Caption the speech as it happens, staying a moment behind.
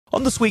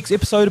On this week's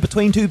episode of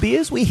Between Two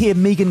Beers, we hear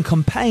Megan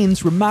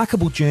Compayne's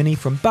remarkable journey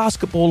from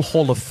Basketball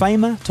Hall of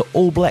Famer to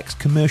All Blacks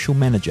commercial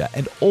manager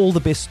and all the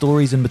best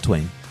stories in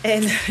between.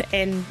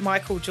 And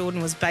Michael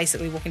Jordan was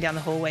basically walking down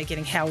the hallway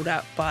getting held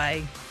up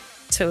by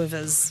two of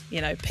his,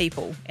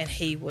 people, and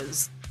he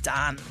was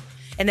done.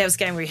 And that was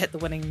the game where he hit the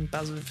winning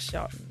buzzer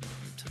shot,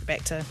 took it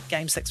back to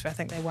Game 6 where I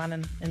think they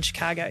won in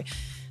Chicago.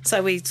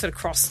 So we sort of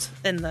crossed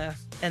in the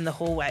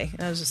hallway,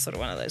 and it was just sort of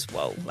one of those,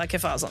 whoa, like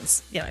if I was on,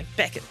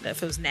 if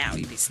it was now,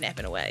 you'd be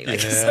snapping away, on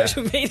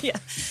social media.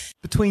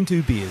 Between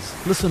Two Beers.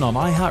 Listen on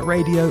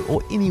iHeartRadio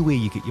or anywhere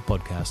you get your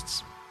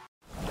podcasts.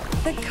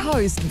 The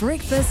Coast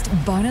Breakfast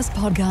Bonus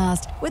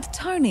Podcast with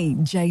Tony,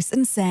 Jace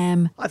and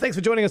Sam. Hi, thanks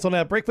for joining us on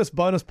our Breakfast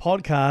Bonus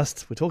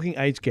Podcast. We're talking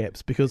age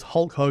gaps because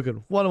Hulk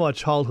Hogan, one of my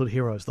childhood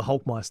heroes, the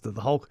Hulkmeister,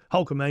 the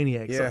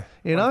Hulkamaniac. Yeah,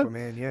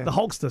 Hulkman, yeah. The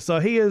Hulkster. So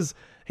he is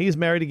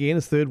married again,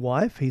 his third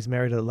wife. He's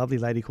married a lovely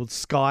lady called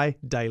Sky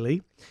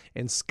Daly,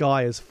 and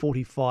Sky is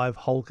 45,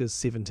 Hulk is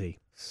 70.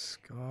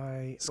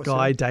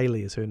 Sky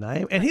Daly is her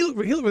name, and he looked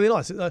really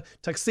nice.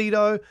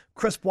 Tuxedo,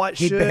 crisp white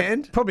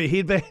headband? Shirt, probably a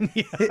headband.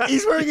 Yeah.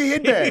 He's wearing a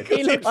headband.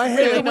 I have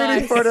really the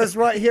wedding photos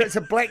right here. It's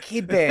a black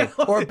headband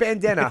or a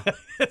bandana.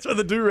 That's for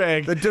the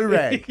do-rag. The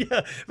do-rag.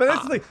 Yeah, but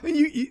that's the thing.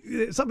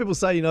 You, some people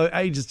say,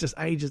 age is just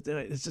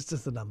it's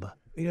just a number.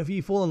 If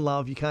you fall in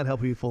love, you can't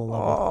help who you fall in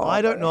love with.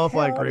 I don't know if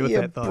I agree with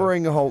that, though.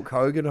 Bring Hulk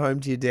Hogan home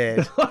to your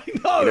dad.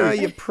 I know.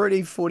 Your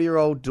pretty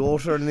 40-year-old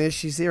daughter, and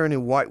she's there in her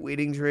white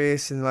wedding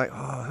dress, and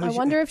I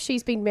wonder if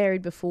she's been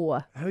married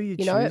before. Who are you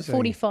at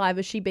 45,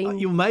 has she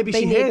been maybe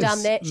been she there, has.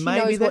 done that? She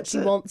Maybe knows what she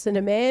wants in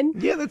a man.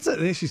 Yeah, that's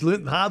it. She's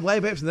learnt the hard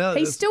way, perhaps. Now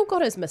He's still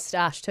got his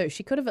moustache too.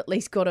 She could have at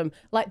least got him,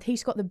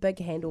 he's got the big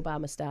handlebar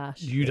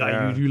moustache. You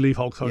leave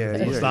Hulk Hogan's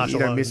moustache you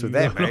alone. don't mess with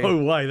that, man.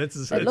 No way.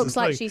 It looks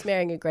like she's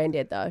marrying a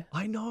granddad, though.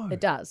 I know. It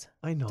does.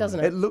 I know. Doesn't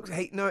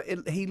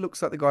it? He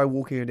looks like the guy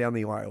walking her down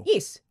the aisle.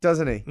 Yes.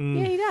 Doesn't he?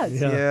 Yeah, he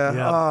does. Yeah.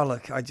 Oh,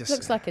 look, I just...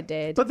 Looks like a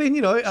dad. But then,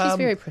 she's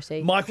very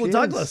pretty. Michael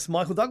Douglas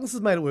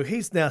has made it work.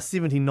 He's now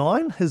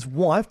 79. His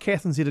wife,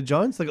 Catherine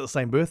Zeta-Jones, they got the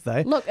same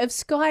birthday. Look, if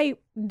Sky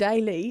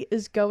Daly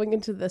is going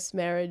into this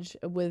marriage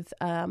with...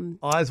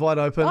 eyes wide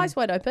open.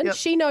 Yep.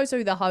 She knows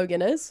who the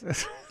Hogan is.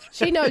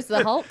 She knows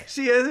the Hulk.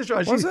 She is, that's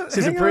right. She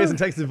says her prayers and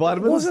takes the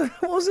vitamins.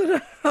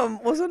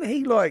 Wasn't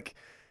he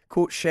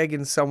caught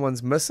shagging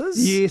someone's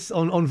missus? Yes,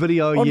 on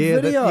video. On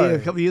video. A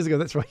couple of years ago,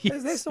 that's right.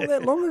 Yes. That's not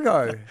that long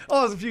ago. It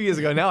was a few years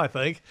ago now, I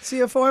think. See,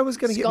 if I was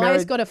going to get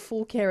married... Sky's got a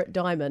 4-carat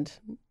diamond.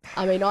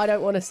 I mean, I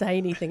don't want to say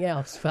anything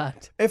else,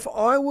 but... If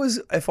I was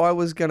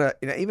going to,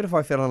 even if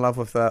I fell in love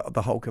with the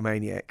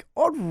Hulkamaniac,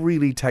 I'd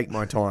really take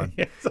my time.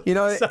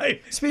 Same.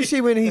 Especially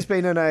when he's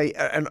been in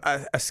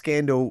a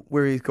scandal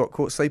where he's got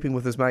caught sleeping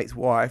with his mate's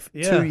wife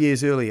 2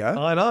 years earlier.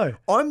 I know.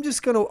 I'm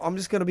just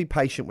gonna be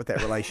patient with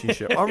that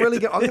relationship. I'm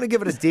gonna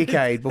give it a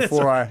decade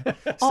before I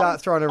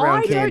start throwing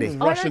around candy.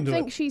 I don't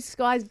think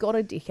Sky's got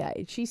a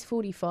decade. She's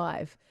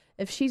 45.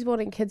 If she's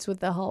wanting kids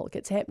with the Hulk,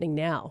 it's happening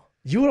now.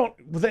 Well,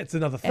 that's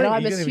another thing. And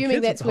I'm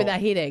assuming that's where they're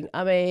heading.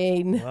 I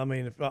mean,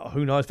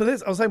 who knows?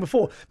 But I was saying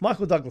before,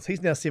 Michael Douglas,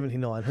 he's now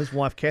 79. His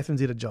wife, Catherine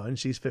Zeta-Jones,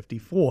 she's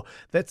 54.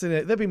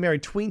 They've been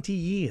married 20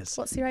 years.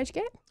 What's their age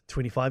gap?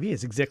 25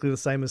 years, exactly the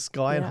same as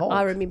Sky and Hulk.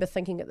 I remember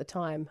thinking at the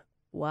time,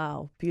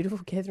 wow, beautiful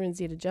Catherine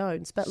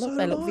Zeta-Jones. But look,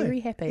 they look very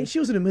happy. And she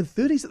was in her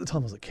mid-30s at the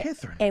time, was it,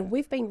 Catherine? And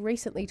we've been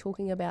recently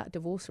talking about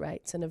divorce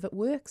rates, and if it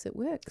works, it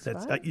works,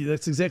 right?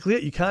 That's exactly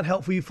it. You can't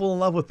help who you fall in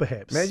love with,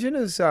 perhaps. Imagine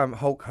as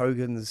Hulk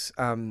Hogan's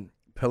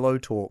pillow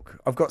talk.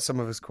 I've got some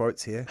of his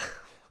quotes here.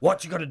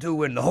 What you got to do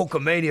when the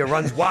Hulkamania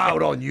runs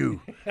wild on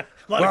you?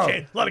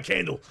 Light a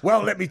candle.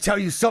 Well, let me tell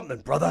you something,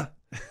 brother.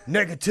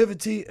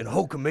 Negativity and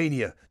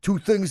Hulkamania, two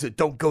things that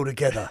don't go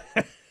together.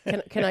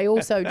 Can I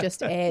also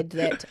just add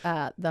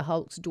that the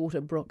Hulk's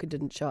daughter Brooke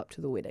didn't show up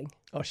to the wedding?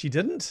 Oh, she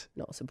didn't?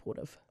 Not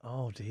supportive.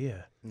 Oh,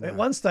 dear. No. At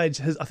one stage,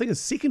 I think his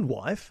second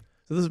wife,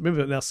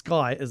 remember now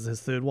Sky is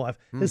his third wife,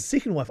 his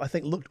second wife I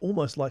think looked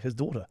almost like his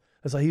daughter.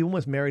 And so he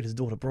almost married his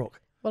daughter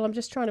Brooke. Well, I'm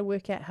just trying to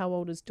work out how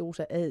old his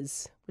daughter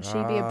is. Would she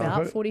be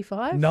about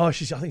 45? No, I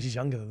think she's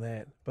younger than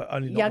that, but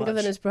only not younger much.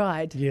 Than his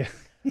bride. Yeah.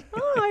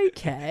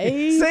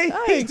 Okay. See,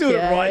 he's doing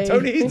it right,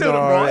 Tony. He's doing it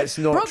right. It's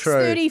not Brooke's true.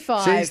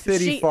 35. She's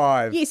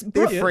 35. Yes,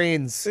 They're Brooke.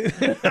 friends. He's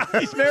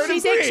married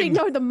She's a actually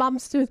friend.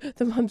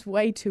 the mum's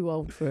way too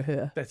old for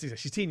her. That's it.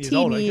 She's 10 years 10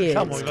 older. years.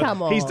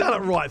 Come on. He's done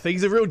it right.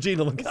 He's a real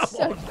gentleman.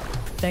 Come on.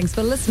 Thanks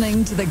for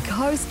listening to the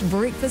Coast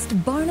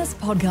Breakfast Bonus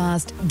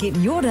Podcast. Get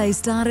your day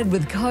started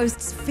with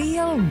Coast's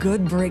Feel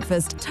Good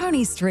Breakfast.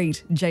 Tony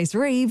Street, Jace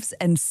Reeves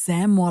and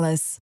Sam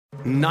Wallace.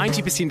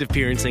 90% of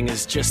parenting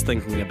is just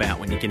thinking about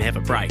when you can have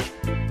a break.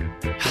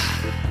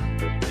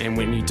 And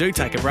when you do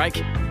take a break,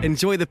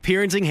 enjoy the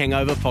Parenting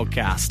Hangover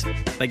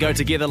podcast. They go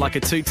together like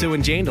a tutu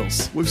and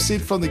jandals. We've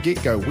said from the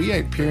get-go, we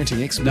ain't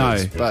parenting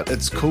experts, but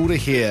it's cool to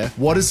hear,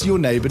 what is your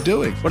neighbour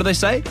doing? What do they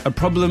say? A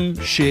problem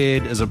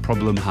shared is a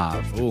problem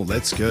halved. Oh,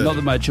 that's good. Not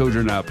that my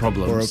children are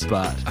problems,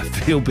 but I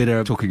feel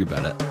better talking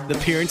about it. The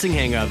Parenting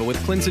Hangover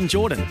with Clinton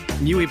Jordan.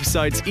 New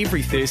episodes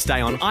every Thursday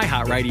on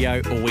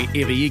iHeartRadio or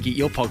wherever you get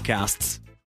your podcasts.